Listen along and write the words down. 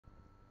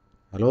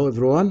Hello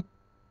everyone,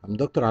 I'm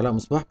Dr. Alaa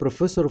Mosbah,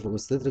 Professor of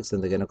Obstetrics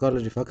and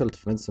Gynecology, Faculty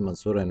of Medicine,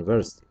 Mansoura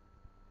University.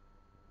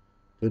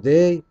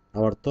 Today,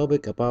 our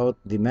topic about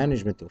the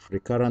management of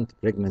recurrent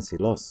pregnancy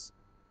loss.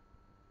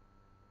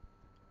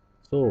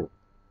 So,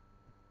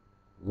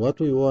 what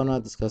we want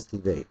to discuss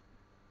today,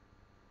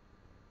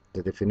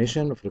 the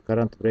definition of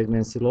recurrent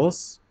pregnancy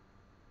loss,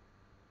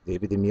 the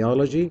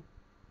epidemiology,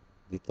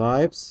 the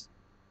types,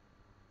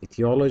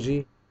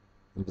 etiology,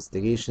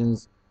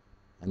 investigations,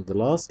 and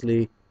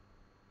lastly,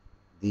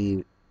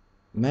 the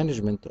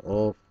management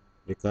of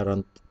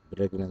recurrent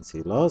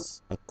pregnancy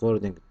loss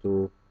according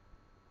to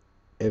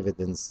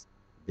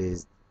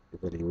evidence-based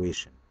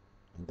evaluation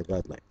and the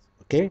guidelines.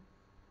 Okay,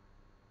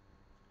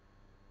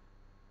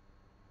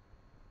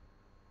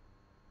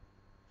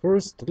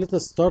 first let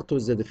us start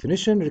with the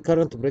definition.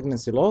 Recurrent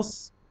pregnancy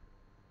loss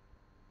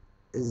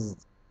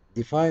is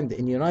defined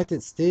in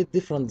United States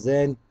different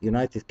than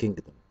United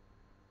Kingdom.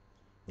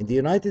 In the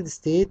United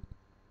States,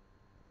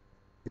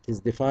 it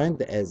is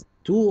defined as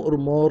 2 or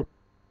more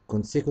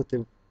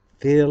consecutive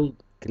failed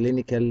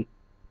clinical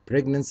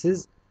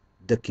pregnancies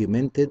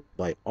documented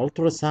by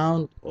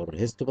ultrasound or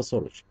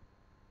histopathology.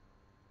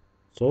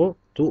 So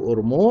 2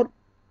 or more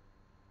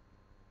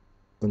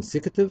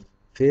consecutive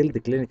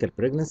failed clinical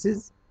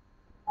pregnancies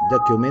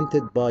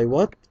documented by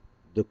what?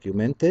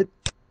 Documented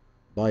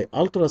by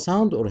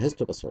ultrasound or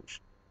histopathology,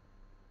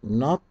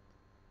 not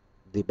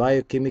the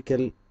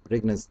biochemical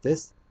pregnancy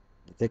test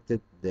detected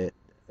the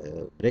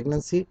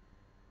pregnancy,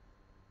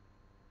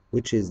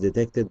 which is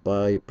detected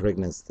by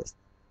pregnancy test.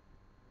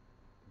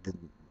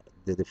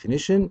 The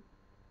definition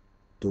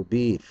to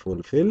be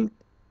fulfilled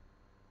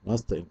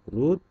must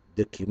include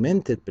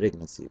documented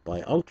pregnancy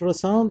by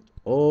ultrasound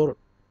or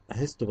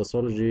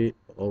histopathology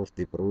of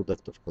the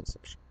product of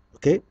conception.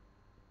 Okay?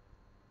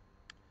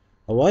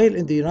 While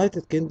in the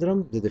United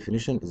Kingdom, the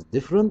definition is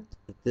different.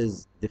 It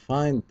is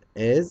defined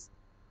as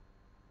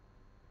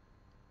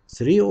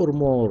 3 or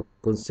more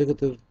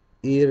consecutive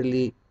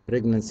early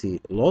pregnancy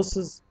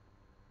losses.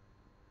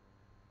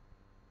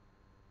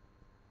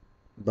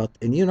 But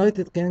in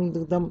United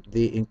Kingdom,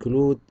 they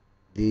include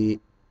the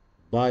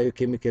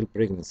biochemical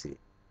pregnancy.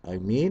 I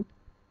mean,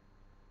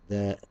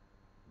 the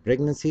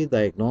pregnancy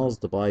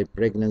diagnosed by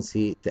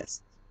pregnancy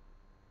test.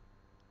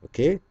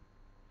 Okay?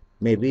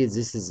 Maybe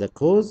this is the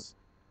cause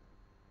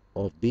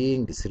of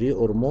being 3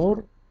 or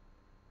more.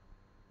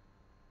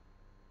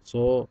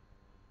 So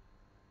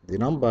the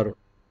number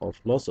of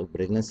loss of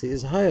pregnancy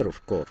is higher,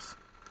 of course,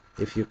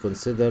 if you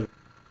consider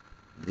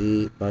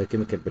the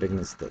biochemical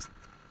pregnancy test.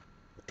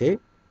 Okay?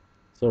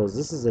 So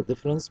this is the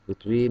difference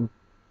between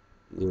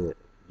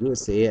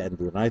USA and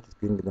the United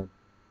Kingdom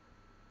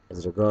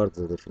as regards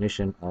the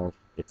definition of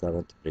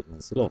recurrent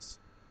pregnancy loss.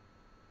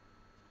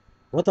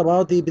 What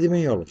about the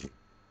epidemiology?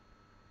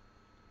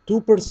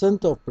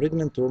 2% of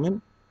pregnant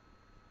women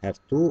have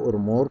 2 or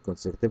more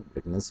consecutive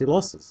pregnancy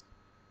losses.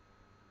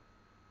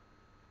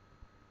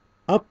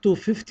 Up to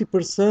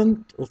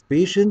 50% of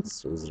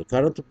patients with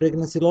recurrent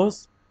pregnancy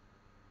loss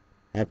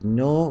have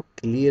no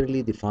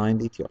clearly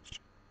defined etiology.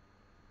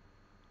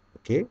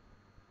 Okay?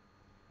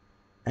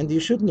 And you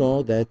should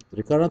know that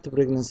recurrent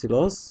pregnancy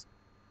loss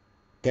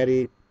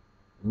carry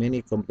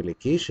many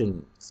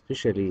complications,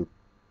 especially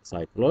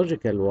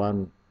psychological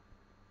one,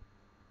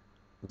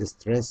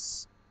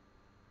 distress,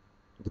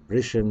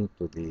 depression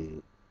to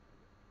the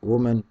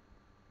woman,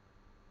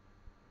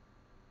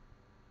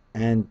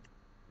 and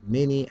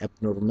many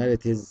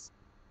abnormalities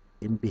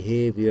in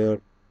behavior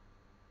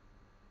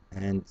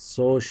and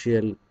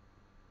social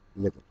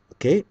level.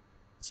 Okay,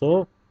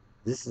 so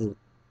this is,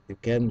 you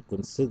can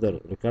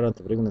consider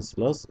recurrent pregnancy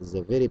loss is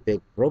a very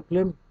big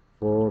problem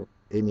for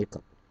any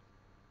couple.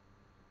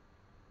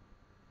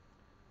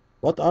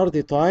 What are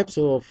the types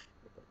of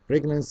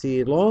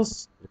pregnancy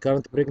loss,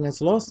 recurrent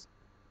pregnancy loss?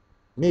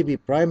 Maybe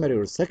primary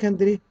or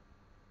secondary.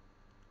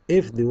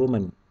 If the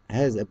woman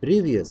has a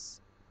previous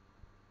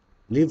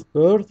live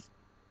birth,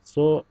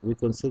 so we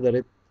consider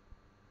it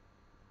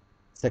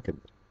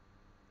secondary.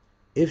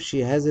 If she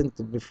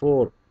hasn't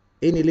before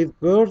any live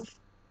birth,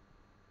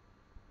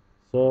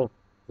 so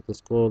it is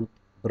called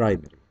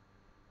primary.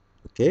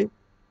 Okay?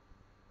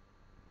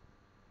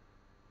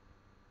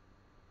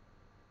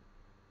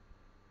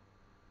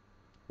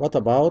 What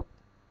about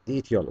the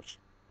etiology?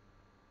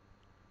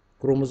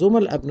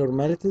 Chromosomal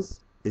abnormalities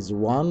is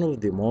one of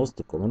the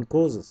most common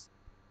causes.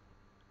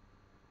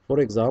 For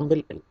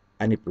example,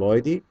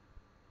 aneuploidy,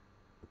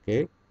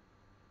 okay,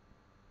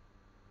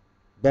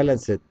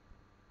 balanced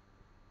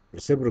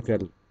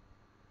reciprocal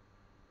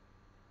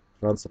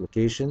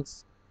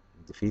translocations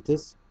in the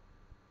fetus.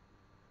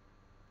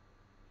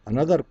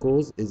 Another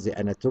cause is the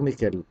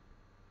anatomical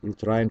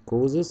uterine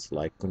causes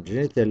like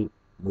congenital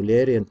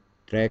Mullerian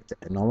tract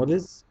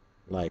anomalies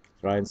like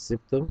uterine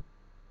septum,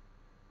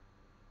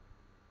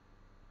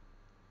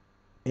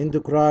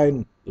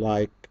 endocrine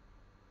like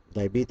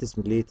diabetes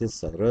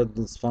mellitus, thyroid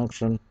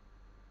dysfunction,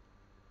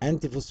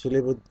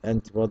 antiphospholipid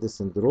antibody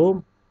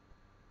syndrome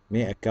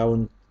may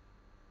account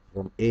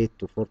from 8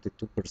 to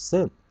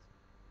 42%.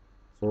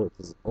 So it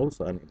is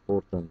also an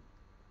important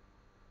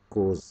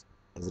cause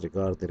as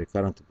regards the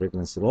recurrent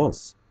pregnancy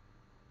loss.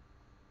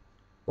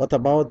 What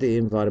about the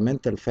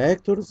environmental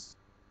factors?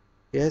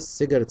 Yes,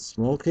 cigarette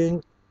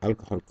smoking,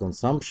 alcohol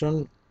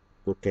consumption,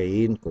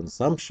 cocaine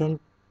consumption,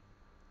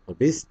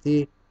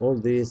 obesity, all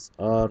these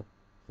are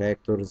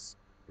factors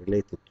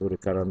related to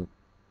recurrent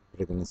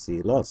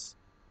pregnancy loss.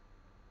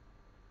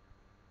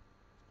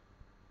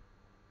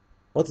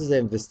 What is the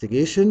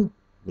investigation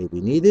may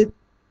be needed?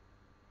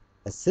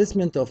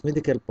 Assessment of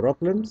medical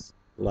problems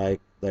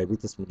like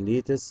diabetes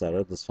mellitus,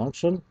 thyroid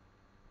dysfunction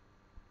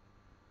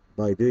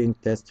by doing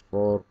tests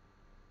for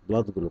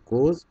blood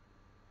glucose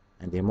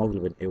and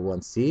hemoglobin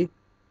A1C,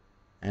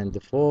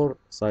 and for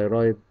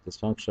thyroid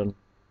dysfunction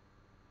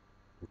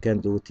we can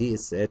do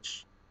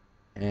TSH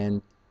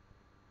and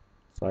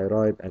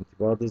thyroid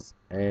antibodies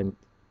and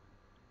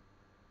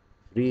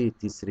free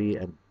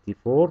T3 and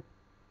T4.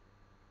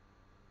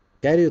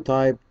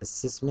 Karyotype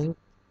assessment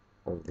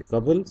of the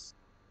couples,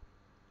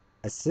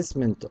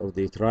 assessment of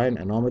the uterine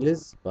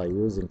anomalies by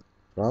using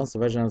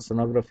transvaginal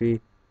sonography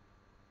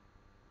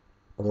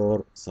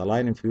or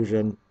saline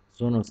infusion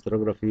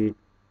sonostrography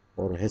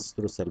or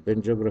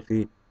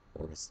hysterosalpingography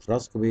or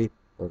hysteroscopy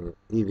or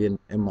even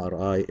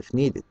MRI if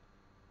needed.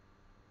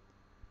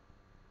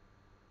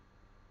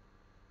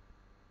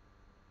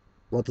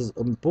 What is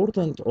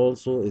important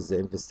also is the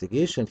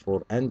investigation for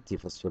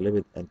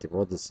antiphospholipid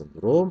antibody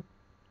syndrome,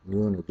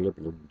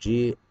 immunoglobulin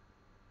G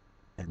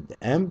and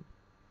M.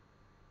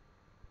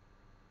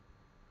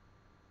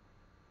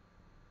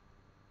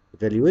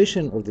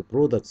 Evaluation of the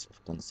products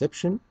of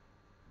conception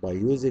by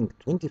using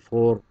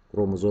 24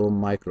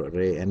 chromosome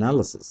microarray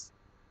analysis.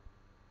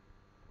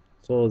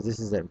 So this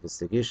is the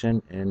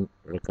investigation in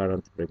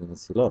recurrent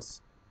pregnancy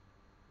loss.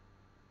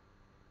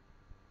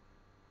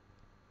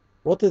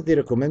 What is the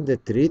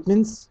recommended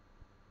treatments?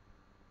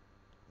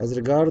 As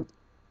regard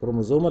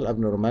chromosomal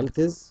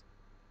abnormalities,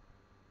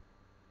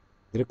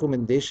 the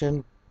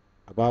recommendation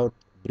about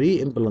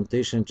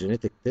pre-implantation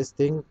genetic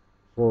testing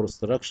for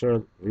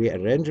structural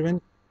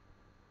rearrangement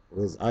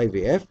with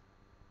IVF.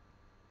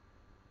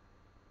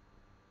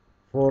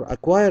 For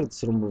acquired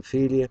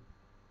thrombophilia,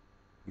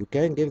 you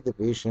can give the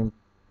patient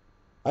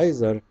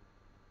either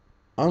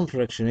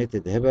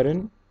unfractionated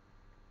heparin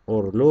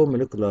or low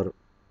molecular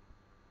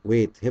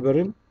weight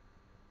heparin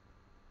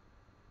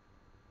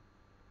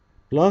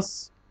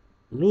plus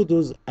low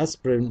dose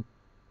aspirin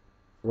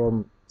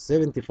from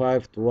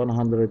 75 to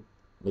 100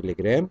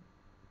 milligram.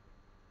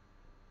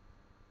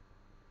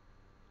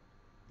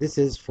 This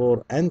is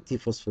for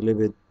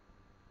antiphospholipid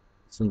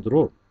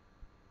syndrome,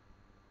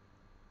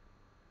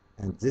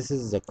 and this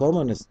is the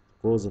commonest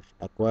cause of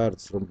acquired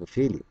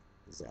thrombophilia,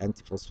 is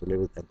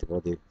antiphospholipid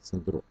antibody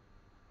syndrome.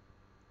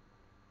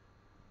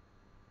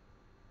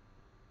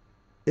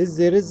 Is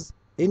there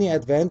any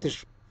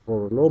advantage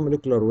for low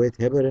molecular weight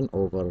heparin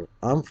over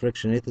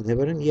unfractionated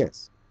heparin?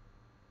 Yes.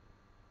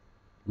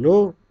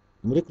 Low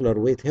molecular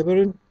weight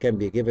heparin can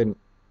be given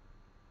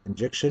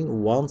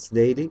injection once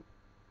daily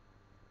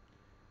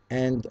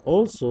and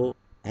also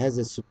has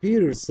a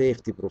superior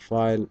safety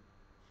profile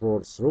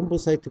for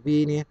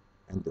thrombocytopenia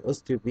and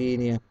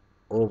osteopenia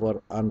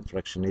over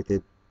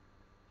unfractionated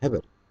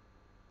heparin.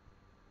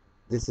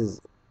 This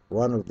is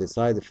one of the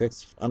side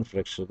effects of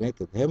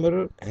unfractionated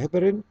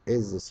heparin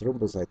is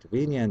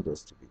thrombocytopenia and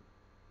osteopenia.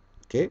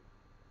 Okay?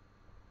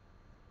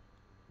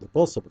 The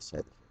possible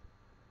side effect.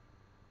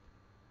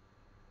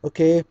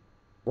 Okay,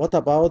 what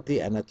about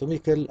the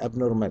anatomical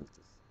abnormalities?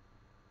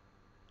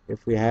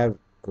 If we have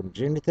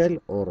congenital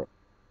or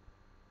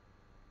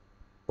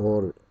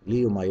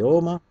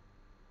leiomyoma.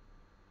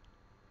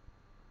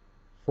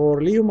 For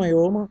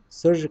leiomyoma,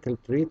 surgical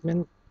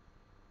treatment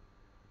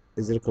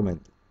is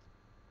recommended.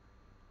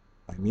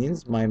 I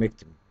means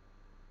myomectomy.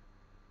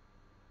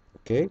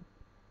 Okay?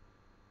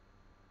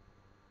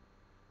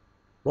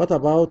 What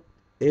about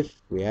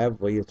if we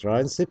have a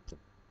uterine septum?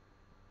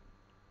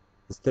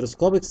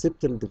 Hysteroscopic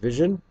septal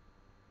division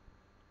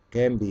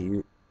can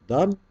be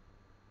done,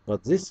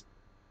 but this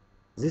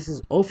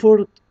is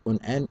offered on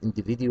an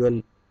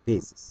individual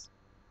basis.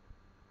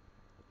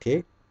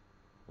 Okay?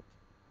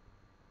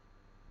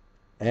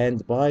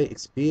 And by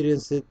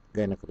experienced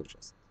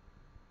gynecologist.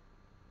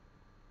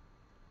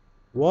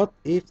 What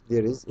if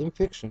there is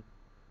infection?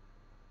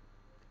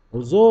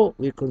 Although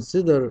we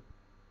consider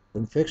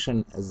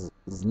infection as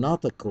is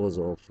not a cause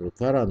of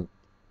recurrent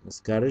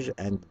miscarriage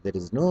and there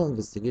is no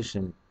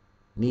investigation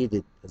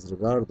needed as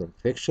regard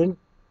infection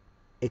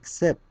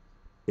except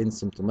in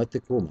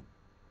symptomatic women.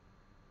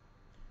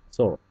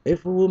 So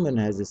if a woman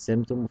has a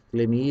symptom of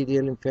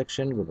chlamydial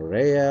infection,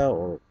 gonorrhea,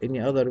 or any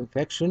other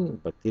infection,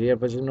 bacterial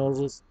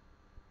vaginosis,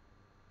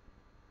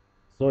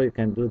 so you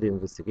can do the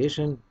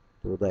investigation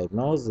to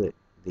diagnose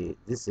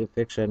this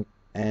infection,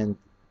 and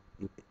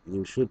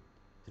you should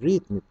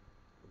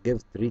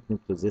give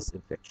treatment to this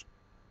infection.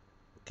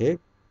 Okay?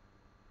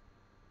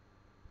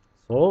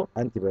 So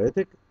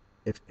antibiotic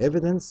if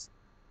evidence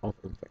of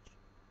infection.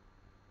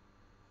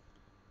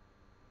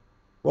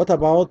 What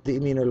about the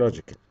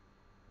immunological?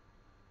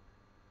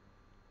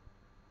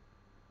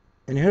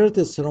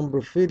 Inherited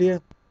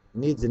thrombophilia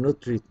needs no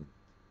treatment.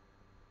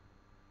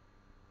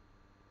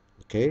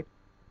 Okay,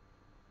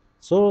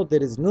 so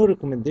there is no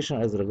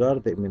recommendation as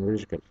regard the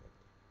immunological factor.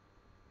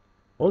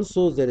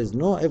 Also, there is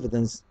no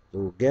evidence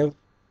to give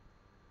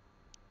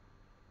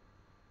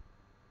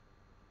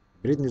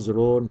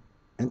prednisolone,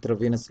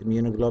 intravenous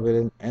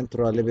immunoglobulin,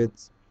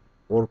 intralipids,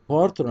 or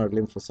partner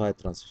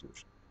lymphocyte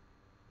transfusion.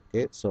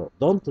 Okay, so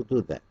don't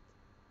do that.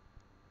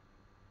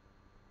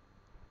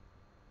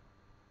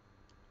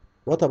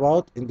 What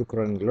about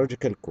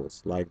endocrinological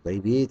cause like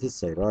diabetes,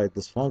 thyroid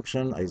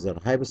dysfunction, either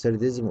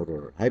hypothyroidism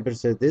or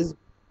hyperthyroidism?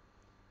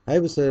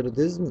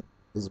 Hypothyroidism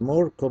is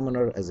more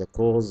commoner as a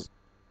cause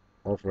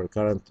of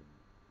recurrent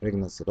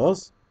pregnancy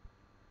loss.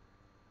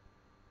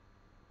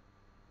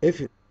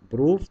 If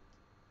proved,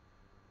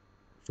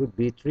 should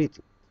be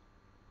treated,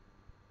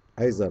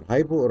 either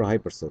hypo or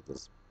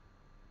hyperthyroidism.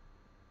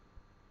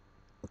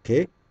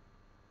 Okay,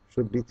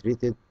 should be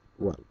treated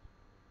well.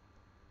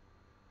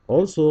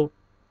 Also,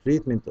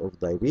 treatment of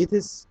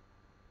diabetes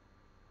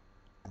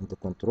and the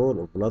control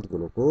of blood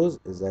glucose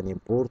is an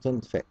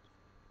important factor.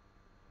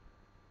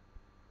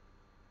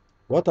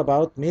 What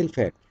about male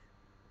factor?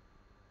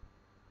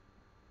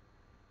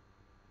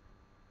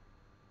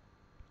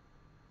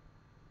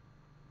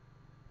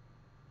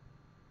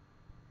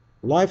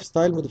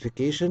 Lifestyle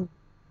modification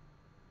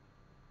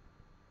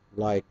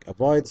like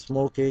avoid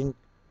smoking,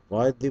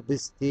 avoid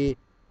obesity,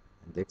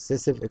 and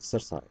excessive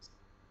exercise.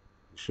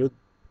 You should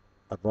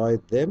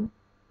avoid them.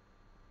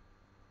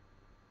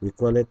 We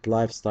call it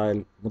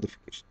lifestyle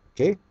modification.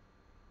 Okay?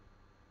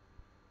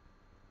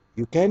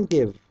 You can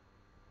give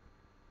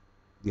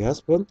the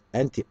husband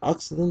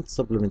antioxidant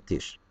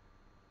supplementation.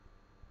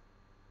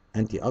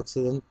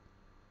 Antioxidant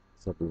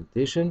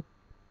supplementation,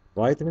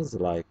 vitamins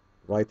like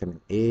vitamin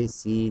A,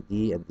 C,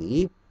 D, and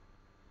E.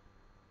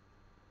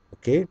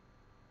 Okay?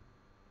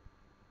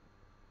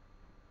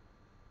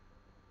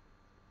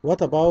 What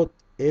about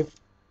if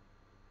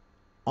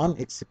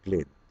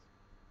unexplained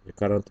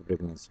recurrent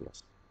pregnancy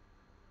loss?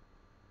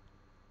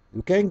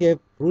 You can give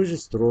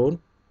progesterone,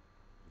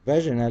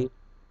 vaginal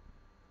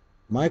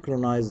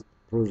micronized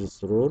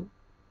progesterone,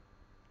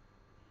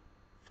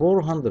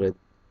 400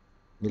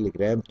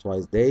 milligram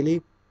twice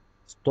daily,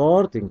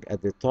 starting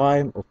at the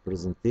time of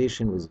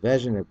presentation with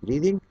vaginal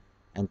bleeding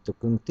and to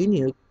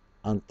continue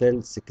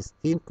until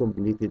 16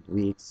 completed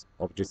weeks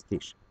of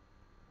gestation.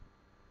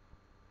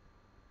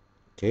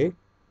 Okay?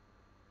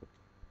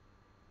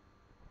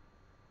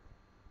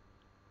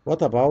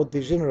 What about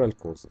the general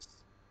causes?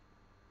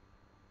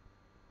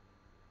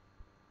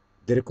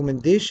 The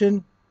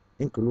recommendation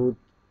include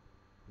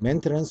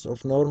maintenance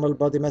of normal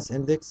body mass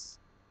index,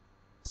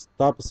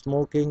 stop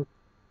smoking,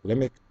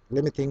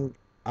 limiting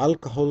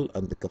alcohol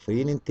and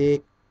caffeine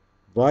intake,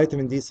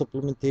 vitamin D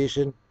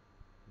supplementation,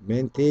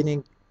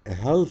 maintaining a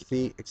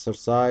healthy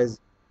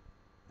exercise,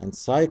 and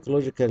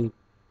psychological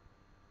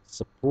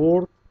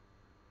support.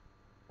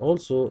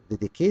 Also,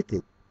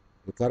 dedicated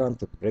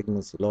recurrent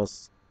pregnancy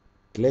loss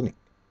clinic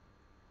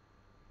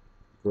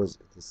because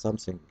it is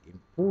something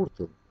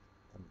important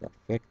and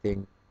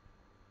affecting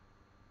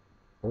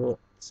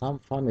some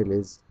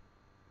families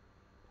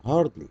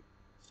hardly.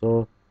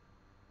 So,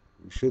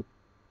 we should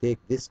take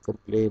this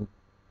complaint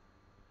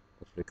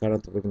of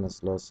recurrent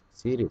pregnancy loss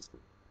seriously.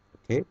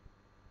 Okay?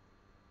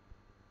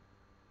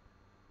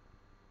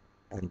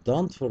 And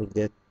don't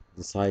forget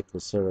the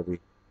psychotherapy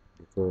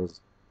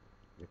because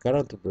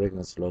recurrent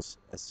pregnancy loss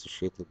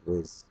associated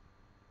with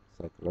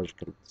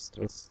psychological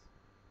distress.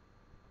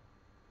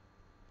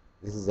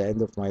 This is the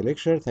end of my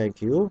lecture.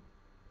 Thank you.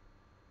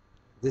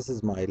 This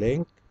is my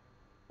link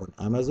on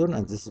Amazon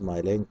and this is my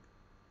link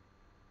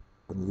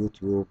on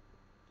YouTube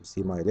to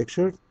see my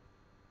lecture.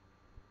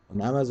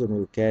 On Amazon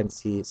you can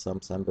see some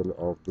sample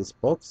of this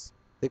box,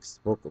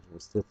 textbook of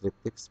obstetrics,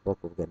 textbook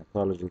of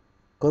gynecology,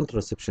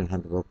 contraception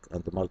handbook,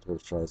 and the multiple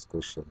choice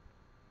question.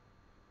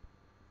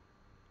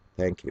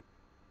 Thank you.